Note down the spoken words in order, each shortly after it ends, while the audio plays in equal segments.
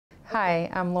Hi,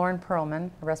 I'm Lauren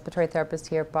Perlman, a respiratory therapist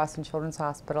here at Boston Children's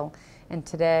Hospital, and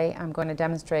today I'm going to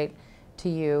demonstrate to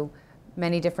you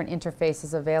many different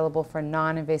interfaces available for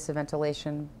non-invasive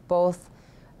ventilation, both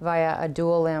via a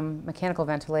dual-limb mechanical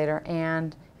ventilator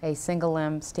and a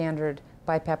single-limb standard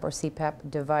BiPAP or CPAP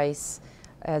device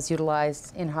as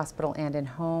utilized in hospital and in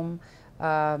home.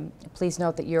 Please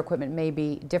note that your equipment may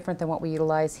be different than what we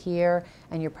utilize here,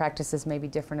 and your practices may be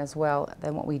different as well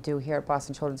than what we do here at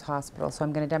Boston Children's Hospital. So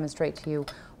I'm going to demonstrate to you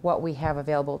what we have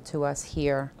available to us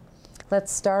here.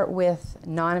 Let's start with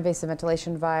non-invasive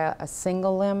ventilation via a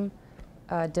single limb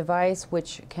device,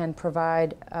 which can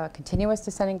provide continuous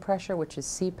descending pressure, which is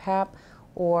CPAP,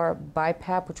 or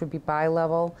BiPAP, which would be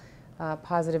bi-level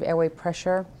positive airway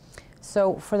pressure.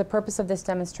 So for the purpose of this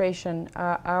demonstration,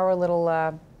 our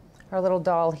little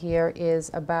doll here is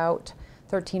about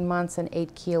 13 months and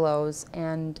 8 kilos,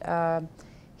 and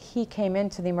he came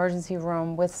into the emergency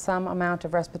room with some amount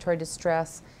of respiratory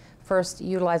distress, first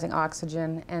utilizing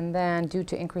oxygen, and then due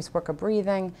to increased work of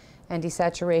breathing and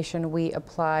desaturation, we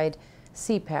applied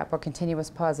CPAP, or continuous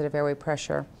positive airway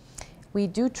pressure. We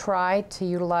do try to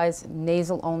utilize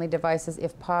nasal-only devices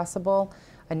if possible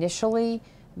initially,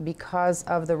 because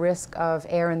of the risk of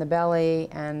air in the belly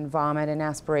and vomit and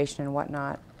aspiration and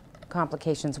whatnot.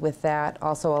 Complications with that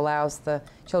also allows the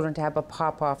children to have a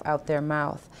pop-off out their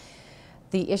mouth.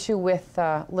 The issue with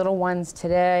little ones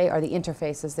today are the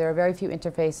interfaces. There are very few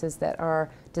interfaces that are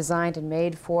designed and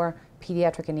made for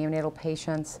pediatric and neonatal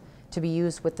patients to be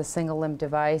used with the single limb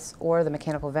device or the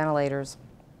mechanical ventilators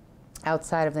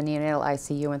outside of the neonatal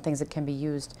ICU, and things that can be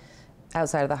used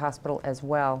outside of the hospital as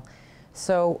well.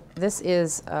 So this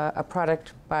is a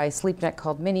product by SleepNet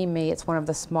called Mini-Me. It's one of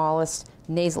the smallest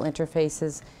nasal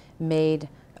interfaces made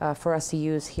for us to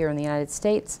use here in the United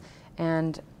States.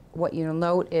 And what you'll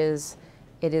note is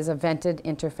it is a vented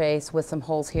interface with some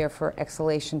holes here for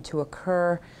exhalation to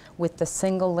occur. With the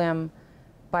single limb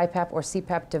BiPAP or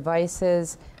CPAP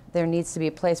devices, there needs to be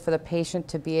a place for the patient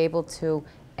to be able to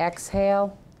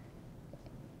exhale.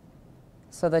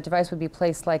 So the device would be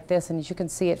placed like this, and as you can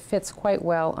see, it fits quite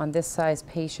well on this size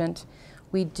patient.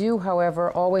 We do,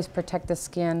 however, always protect the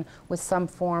skin with some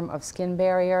form of skin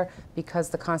barrier, because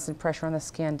the constant pressure on the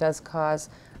skin does cause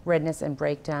redness and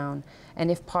breakdown.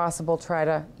 And if possible, try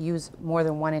to use more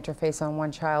than one interface on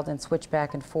one child and switch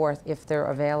back and forth if they're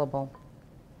available.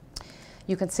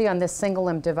 You can see on this single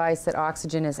limb device that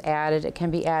oxygen is added. It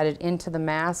can be added into the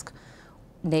mask,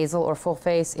 nasal or full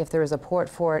face, if there is a port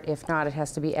for it. If not, it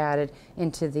has to be added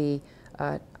into the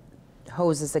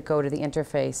hoses that go to the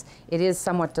interface. It is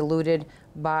somewhat diluted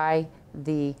by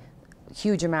the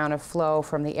huge amount of flow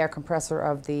from the air compressor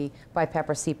of the BiPAP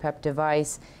or CPAP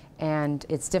device, and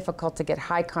it's difficult to get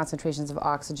high concentrations of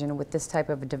oxygen with this type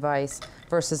of a device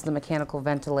versus the mechanical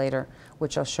ventilator,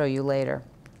 which I'll show you later.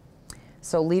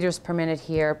 So liters per minute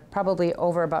here, probably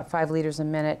over about 5 liters a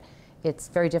minute. It's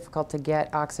very difficult to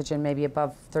get oxygen, maybe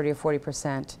above 30 or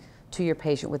 40%, to your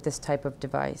patient with this type of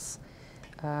device.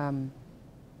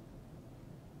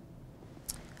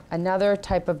 Another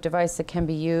type of device that can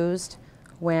be used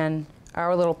when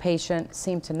our little patient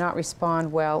seems to not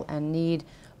respond well and need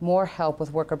more help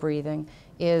with work of breathing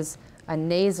is a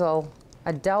nasal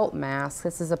adult mask.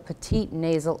 This is a petite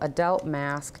nasal adult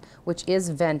mask, which is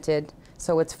vented,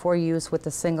 so it's for use with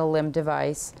the single limb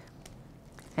device.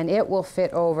 And it will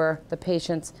fit over the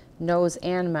patient's nose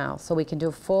and mouth. So we can do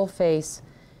full face,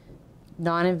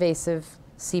 non-invasive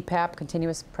CPAP,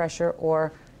 continuous pressure,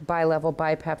 or bi-level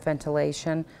BiPAP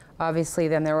ventilation. Obviously,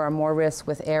 then there are more risks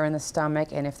with air in the stomach,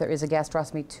 and if there is a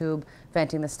gastrostomy tube,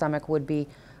 venting the stomach would be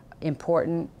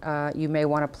important. You may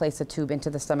want to place a tube into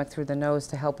the stomach through the nose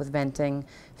to help with venting.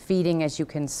 Feeding, as you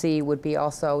can see, would be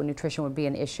also, nutrition would be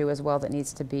an issue as well that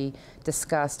needs to be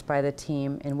discussed by the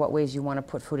team, in what ways you want to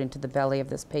put food into the belly of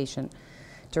this patient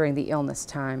during the illness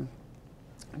time.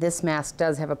 This mask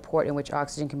does have a port in which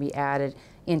oxygen can be added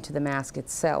into the mask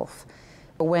itself.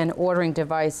 When ordering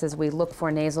devices, we look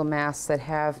for nasal masks that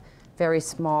have very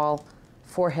small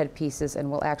forehead pieces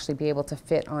and will actually be able to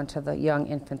fit onto the young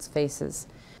infants' faces.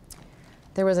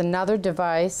 There is another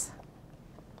device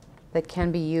that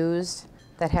can be used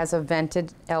that has a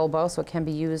vented elbow, so it can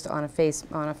be used on a face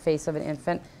of an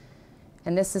infant.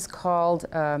 And this is called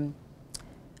a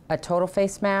total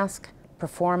face mask,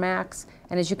 Performax.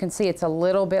 And as you can see, it's a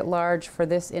little bit large for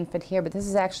this infant here, but this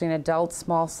is actually an adult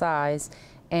small size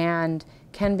and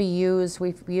can be used.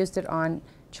 We've used it on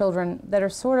children that are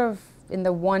sort of in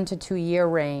the 1 to 2 year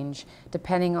range,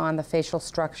 depending on the facial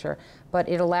structure. But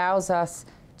it allows us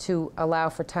to allow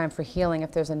for time for healing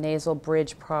if there's a nasal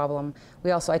bridge problem.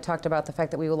 I talked about the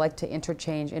fact that we would like to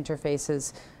interchange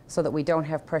interfaces so that we don't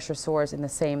have pressure sores in the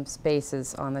same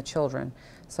spaces on the children.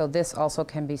 So this also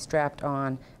can be strapped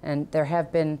on, and there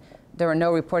are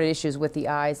no reported issues with the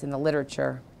eyes in the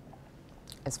literature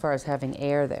as far as having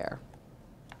air there.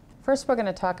 First, we're going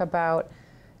to talk about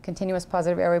continuous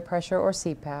positive airway pressure, or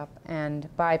CPAP, and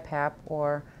BiPAP,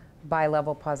 or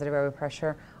bi-level positive airway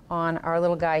pressure, on our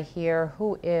little guy here,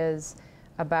 who is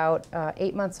about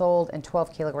 8 months old and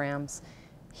 12 kilograms.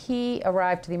 He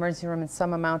arrived to the emergency room in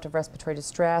some amount of respiratory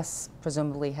distress,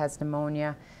 presumably has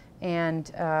pneumonia, and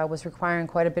was requiring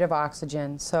quite a bit of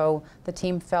oxygen. So the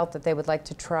team felt that they would like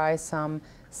to try some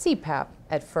CPAP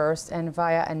at first, and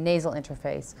via a nasal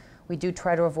interface. We do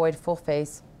try to avoid full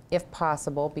face if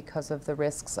possible because of the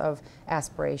risks of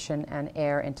aspiration and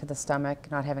air into the stomach,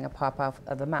 not having a pop out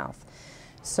of the mouth.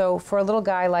 So for a little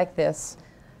guy like this,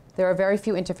 there are very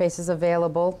few interfaces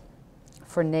available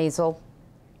for nasal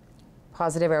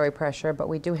positive airway pressure, but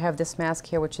we do have this mask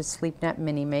here, which is SleepNet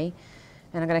Mini-Me,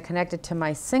 and I'm going to connect it to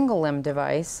my single limb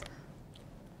device,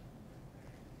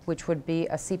 which would be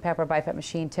a CPAP or BiPAP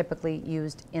machine typically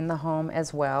used in the home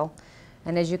as well.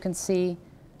 And as you can see,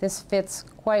 this fits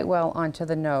quite well onto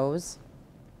the nose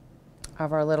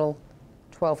of our little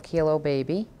 12-kilo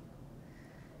baby.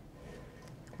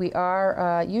 We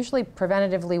are usually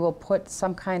preventatively will put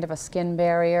some kind of a skin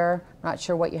barrier, not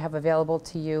sure what you have available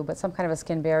to you, but some kind of a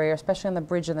skin barrier, especially on the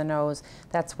bridge of the nose.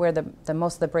 That's where the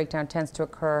most of the breakdown tends to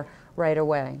occur right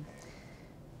away.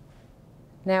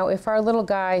 Now, if our little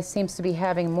guy seems to be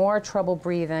having more trouble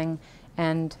breathing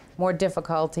and more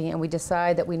difficulty, and we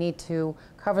decide that we need to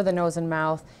cover the nose and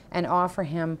mouth and offer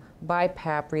him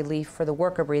BiPAP relief for the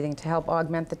worker breathing to help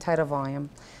augment the tidal volume,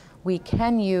 we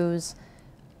can use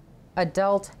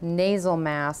adult nasal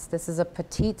masks. This is a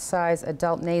petite size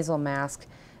adult nasal mask,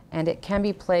 and it can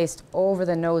be placed over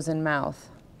the nose and mouth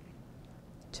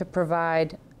to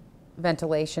provide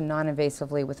ventilation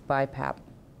non-invasively with BiPAP.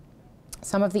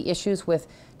 Some of the issues with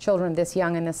children this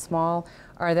young and this small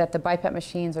are that the BiPAP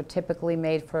machines are typically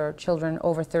made for children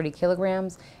over 30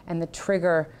 kilograms, and the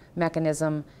trigger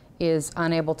mechanism is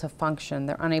unable to function.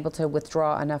 They're unable to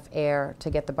withdraw enough air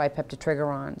to get the BiPAP to trigger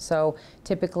on. So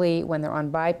typically when they're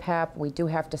on BiPAP, we do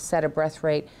have to set a breath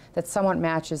rate that somewhat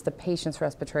matches the patient's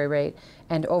respiratory rate,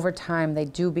 and over time they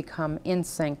do become in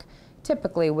sync,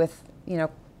 typically with, you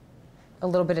know, a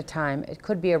little bit of time. It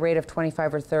could be a rate of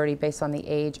 25 or 30 based on the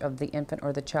age of the infant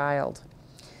or the child.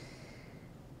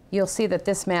 You'll see that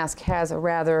this mask has a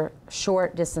rather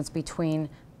short distance between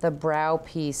the brow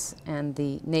piece and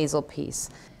the nasal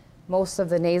piece. Most of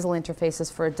the nasal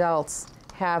interfaces for adults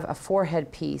have a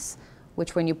forehead piece,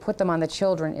 which when you put them on the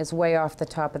children is way off the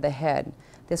top of the head.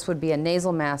 This would be a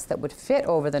nasal mask that would fit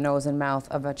over the nose and mouth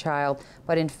of a child,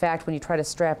 but in fact when you try to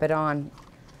strap it on,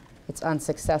 it's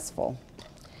unsuccessful.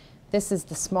 This is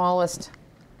the smallest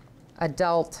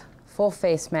adult full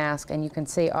face mask, and you can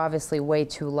see obviously way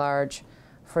too large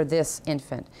for this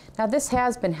infant. Now this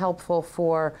has been helpful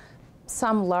for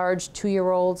some large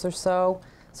 2-year-olds or so,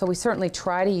 so we certainly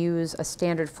try to use a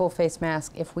standard full face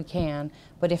mask if we can,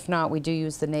 but if not, we do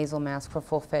use the nasal mask for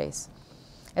full face.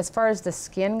 As far as the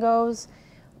skin goes,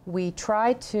 we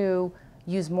try to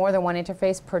use more than one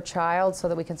interface per child so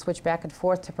that we can switch back and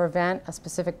forth to prevent a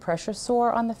specific pressure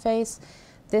sore on the face.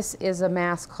 This is a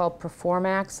mask called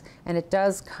Performax, and it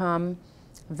does come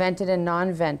vented and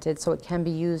non-vented, so it can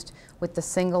be used with the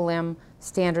single limb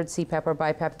standard CPAP or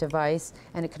BiPAP device,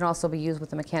 and it can also be used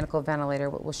with a mechanical ventilator,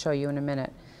 what we'll show you in a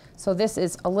minute. So this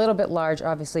is a little bit large,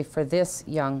 obviously, for this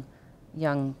young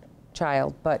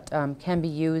child, but can be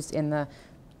used in the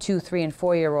 2-, 3-, and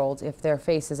 4-year-olds if their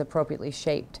face is appropriately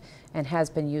shaped, and has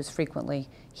been used frequently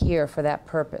here for that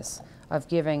purpose of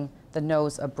giving the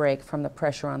nose a break from the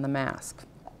pressure on the mask.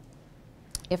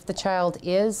 If the child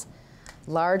is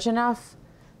large enough,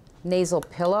 nasal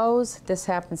pillows, this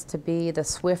happens to be the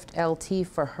Swift LT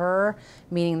for her,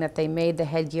 meaning that they made the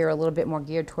headgear a little bit more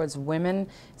geared towards women,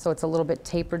 so it's a little bit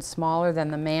tapered smaller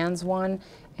than the man's one.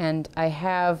 And I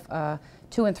have 2-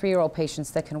 and 3-year-old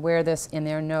patients that can wear this in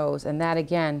their nose, and that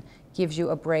again gives you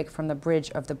a break from the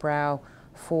bridge of the brow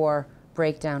for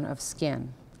breakdown of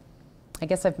skin. I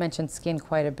guess I've mentioned skin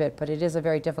quite a bit, but it is a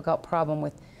very difficult problem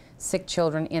with sick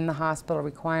children in the hospital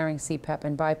requiring CPAP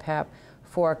and BiPAP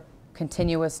for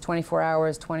continuous 24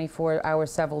 hours,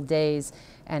 several days,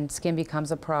 and skin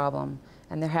becomes a problem.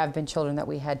 And there have been children that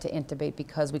we had to intubate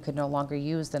because we could no longer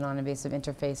use the non-invasive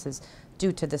interfaces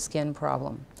due to the skin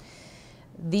problem.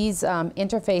 These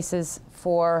interfaces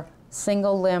for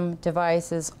single limb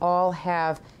devices all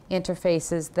have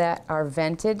interfaces that are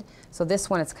vented. So this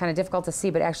one, it's kind of difficult to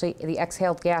see, but actually the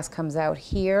exhaled gas comes out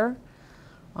here.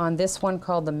 On this one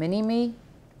called the Mini-Me,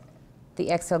 the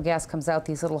exhaled gas comes out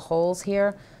these little holes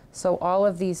here. So all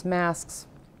of these masks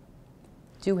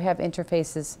do have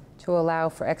interfaces to allow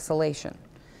for exhalation.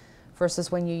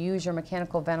 Versus when you use your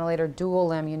mechanical ventilator dual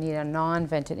limb, you need a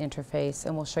non-vented interface,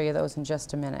 and we'll show you those in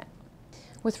just a minute.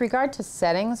 With regard to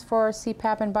settings for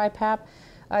CPAP and BiPAP,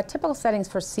 typical settings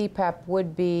for CPAP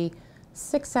would be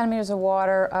 6 centimeters of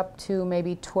water up to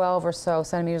maybe 12 or so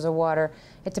centimeters of water.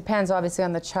 It depends obviously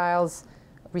on the child's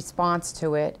response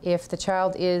to it. If the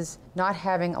child is not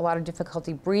having a lot of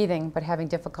difficulty breathing but having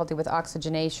difficulty with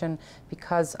oxygenation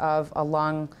because of a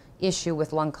lung issue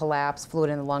with lung collapse, fluid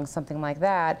in the lungs, something like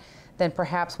that, then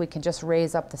perhaps we can just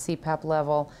raise up the CPAP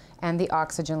level and the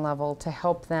oxygen level to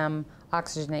help them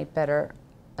oxygenate better,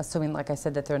 assuming, like I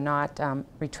said, that they're not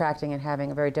retracting and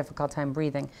having a very difficult time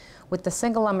breathing. With the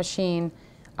single lung machine,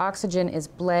 oxygen is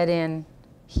bled in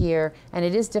here, and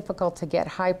it is difficult to get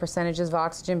high percentages of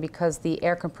oxygen because the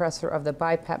air compressor of the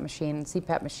BiPAP machine and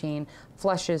CPAP machine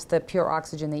flushes the pure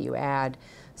oxygen that you add.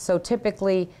 So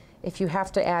typically, if you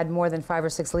have to add more than 5 or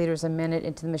 6 liters a minute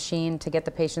into the machine to get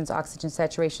the patient's oxygen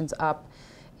saturations up,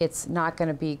 it's not going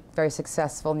to be very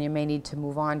successful, and you may need to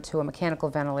move on to a mechanical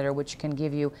ventilator, which can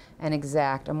give you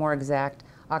a more exact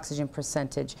oxygen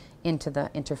percentage into the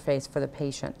interface for the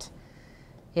patient.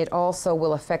 It also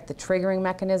will affect the triggering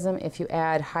mechanism. If you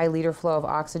add high liter flow of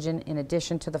oxygen in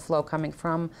addition to the flow coming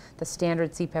from the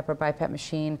standard CPAP or BiPAP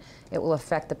machine, it will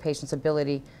affect the patient's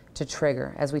ability to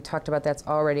trigger. As we talked about, that's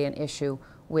already an issue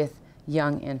with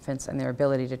young infants and their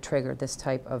ability to trigger this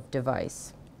type of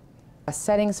device.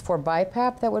 Settings for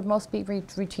BiPAP that would most be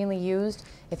routinely used,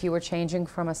 if you were changing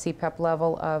from a CPAP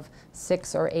level of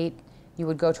 6 or 8, you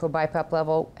would go to a BiPAP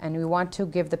level, and we want to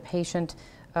give the patient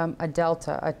a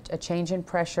delta, a change in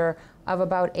pressure of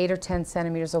about 8 or 10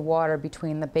 centimeters of water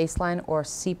between the baseline or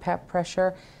CPAP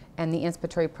pressure and the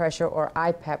inspiratory pressure or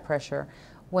IPAP pressure.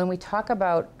 When we talk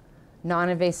about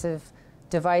non-invasive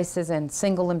devices and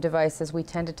single limb devices, we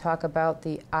tend to talk about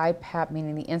the IPAP,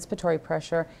 meaning the inspiratory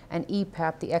pressure, and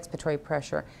EPAP, the expiratory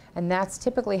pressure. And that's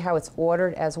typically how it's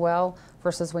ordered as well,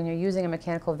 versus when you're using a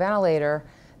mechanical ventilator,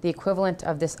 the equivalent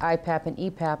of this IPAP and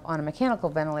EPAP on a mechanical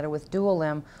ventilator with dual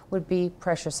limb would be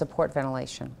pressure support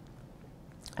ventilation.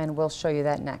 And we'll show you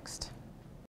that next.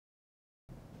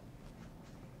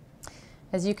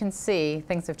 As you can see,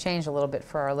 things have changed a little bit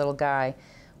for our little guy.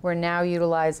 We're now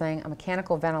utilizing a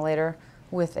mechanical ventilator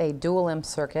with a dual limb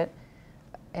circuit,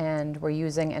 and we're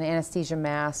using an anesthesia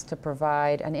mask to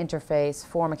provide an interface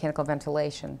for mechanical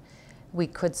ventilation. We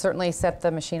could certainly set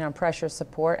the machine on pressure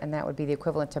support, and that would be the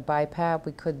equivalent to BiPAP.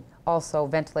 We could also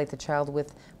ventilate the child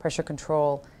with pressure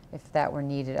control if that were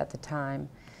needed at the time.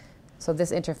 So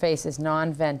this interface is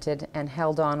non-vented and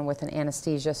held on with an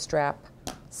anesthesia strap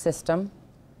system.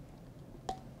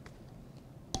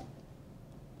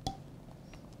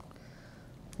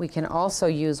 We can also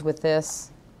use with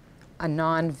this a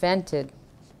non-vented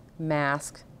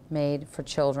mask made for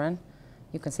children.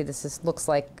 You can see this looks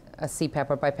like a CPAP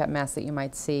or BiPAP mask that you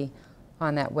might see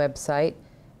on that website,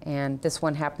 and this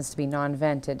one happens to be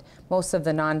non-vented. Most of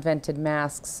the non-vented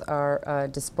masks are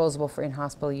disposable for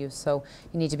in-hospital use, so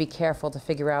you need to be careful to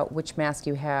figure out which mask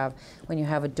you have. When you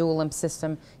have a dual limb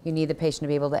system, you need the patient to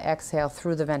be able to exhale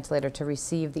through the ventilator to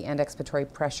receive the end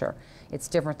expiratory pressure. It's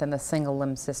different than the single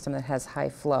limb system that has high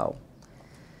flow.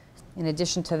 In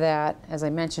addition to that, as I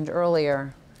mentioned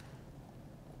earlier,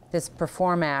 this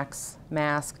Performax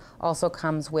mask also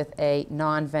comes with a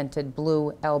non-vented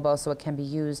blue elbow, so it can be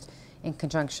used in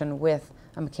conjunction with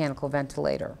a mechanical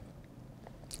ventilator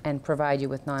and provide you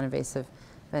with non-invasive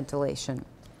ventilation.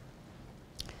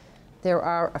 There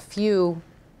are a few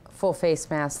full face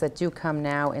masks that do come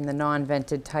now in the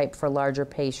non-vented type for larger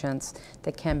patients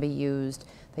that can be used.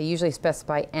 They usually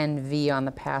specify NV on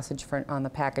the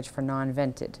package for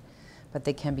non-vented, but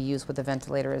they can be used with a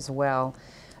ventilator as well.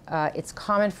 It's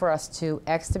common for us to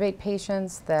extubate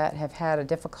patients that have had a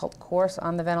difficult course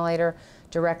on the ventilator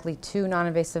directly to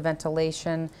non-invasive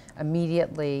ventilation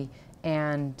immediately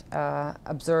and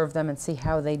observe them and see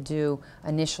how they do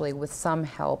initially with some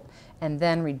help, and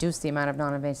then reduce the amount of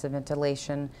non-invasive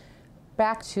ventilation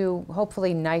back to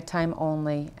hopefully nighttime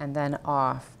only and then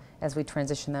off as we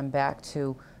transition them back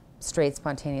to straight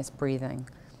spontaneous breathing.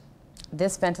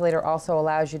 This ventilator also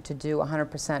allows you to do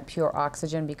 100% pure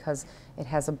oxygen because it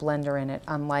has a blender in it,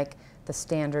 unlike the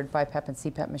standard BiPAP and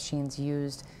CPAP machines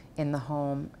used in the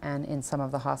home and in some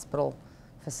of the hospital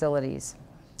facilities.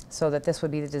 So that this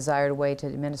would be the desired way to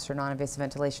administer non-invasive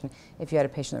ventilation if you had a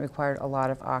patient that required a lot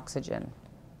of oxygen.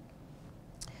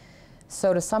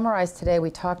 So to summarize today,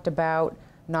 we talked about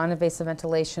non-invasive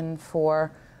ventilation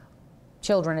for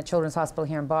children at Children's Hospital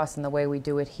here in Boston, the way we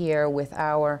do it here with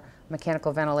our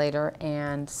mechanical ventilator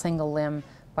and single limb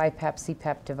BiPAP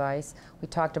CPAP device. We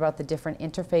talked about the different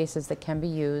interfaces that can be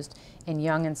used in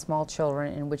young and small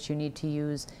children, in which you need to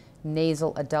use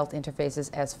nasal adult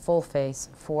interfaces as full face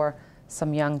for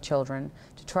some young children,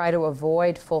 to try to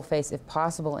avoid full face if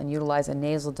possible and utilize a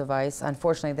nasal device.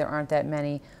 Unfortunately, there aren't that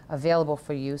many available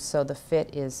for use, so the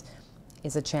fit is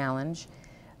a challenge.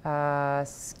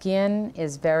 Skin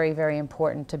is very, very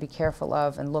important to be careful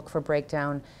of and look for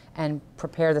breakdown and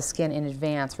prepare the skin in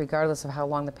advance, regardless of how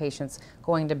long the patient's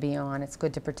going to be on. It's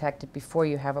good to protect it before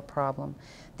you have a problem.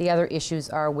 The other issues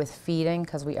are with feeding,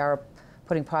 because we are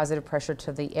putting positive pressure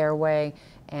to the airway,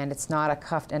 and it's not a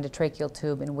cuffed endotracheal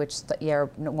tube in which the air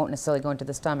won't necessarily go into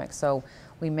the stomach. So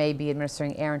we may be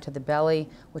administering air into the belly,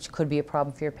 which could be a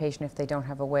problem for your patient if they don't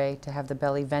have a way to have the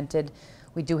belly vented.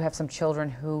 We do have some children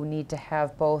who need to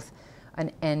have both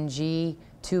an NG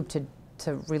tube to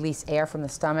release air from the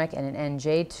stomach and an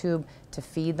NJ tube to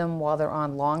feed them while they're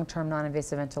on long-term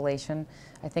non-invasive ventilation.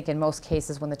 I think in most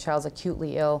cases when the child's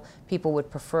acutely ill, people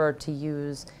would prefer to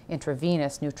use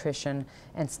intravenous nutrition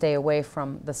and stay away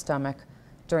from the stomach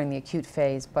during the acute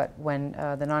phase. But when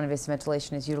the non-invasive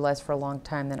ventilation is utilized for a long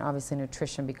time, then obviously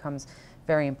nutrition becomes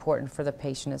very important for the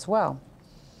patient as well.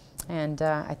 And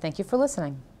I thank you for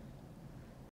listening.